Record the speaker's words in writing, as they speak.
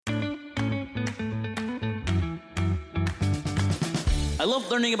I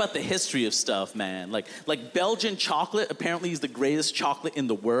love learning about the history of stuff, man. Like Belgian chocolate apparently is the greatest chocolate in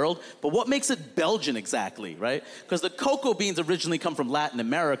the world, but what makes it Belgian exactly, right? Because the cocoa beans originally come from Latin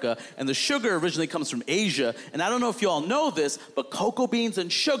America, and the sugar originally comes from Asia, and I don't know if you all know this, but cocoa beans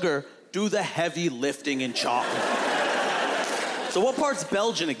and sugar do the heavy lifting in chocolate. So what part's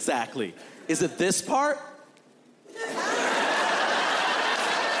Belgian exactly? Is it this part?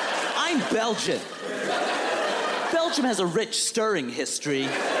 I'm Belgian. Belgium has a rich stirring history.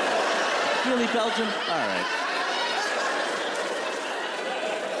 Really, Belgium? All right.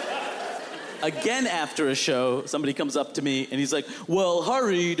 Again, after a show, somebody comes up to me and he's like, well,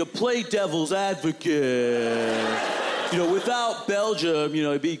 Harry, to play devil's advocate, without Belgium,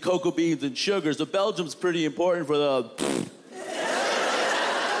 it'd be cocoa beans and sugar, so Belgium's pretty important for the...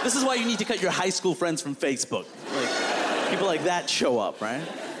 This is why you need to cut your high school friends from Facebook. People like that show up, right?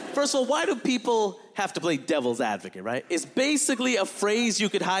 First of all, why do people have to play devil's advocate, right? It's basically a phrase you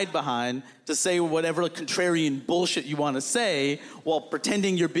could hide behind to say whatever contrarian bullshit you want to say while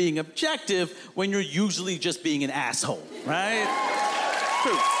pretending you're being objective when you're usually just being an asshole, right?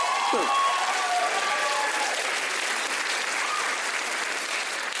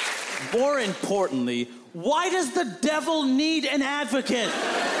 True. More importantly, why does the devil need an advocate?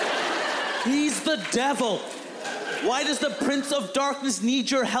 He's the devil. Why does the Prince of Darkness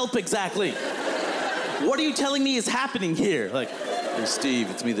need your help exactly? What are you telling me is happening here? Hey, Steve,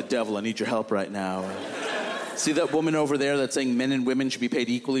 it's me, the devil. I need your help right now. See that woman over there that's saying men and women should be paid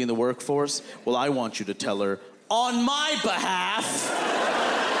equally in the workforce? Well, I want you to tell her, on my behalf,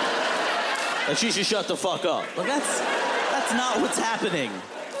 that she should shut the fuck up. But that's not what's happening.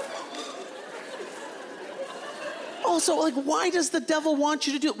 Also, why does the devil want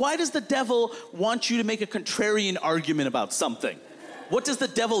you to do it? Why does the devil want you to make a contrarian argument about something? What does the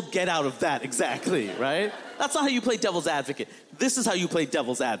devil get out of that exactly, right? That's not how you play devil's advocate. This is how you play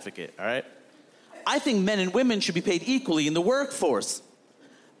devil's advocate, all right? I think men and women should be paid equally in the workforce.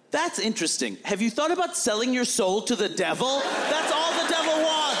 That's interesting. Have you thought about selling your soul to the devil? That's all the devil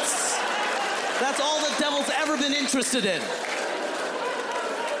wants. That's all the devil's ever been interested in.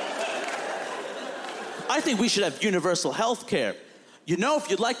 I think we should have universal health care. If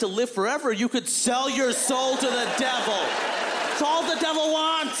you'd like to live forever, you could sell your soul to the devil. That's all the devil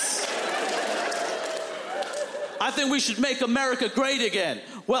wants. I think we should make America great again.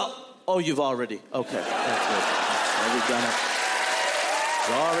 Well, you've already. Okay, that's good. Already done it.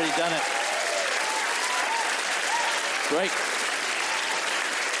 You've already done it. Great.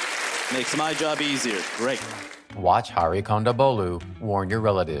 Makes my job easier. Great. Watch Hari Kondabolu, Warn Your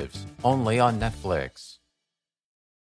Relatives, only on Netflix.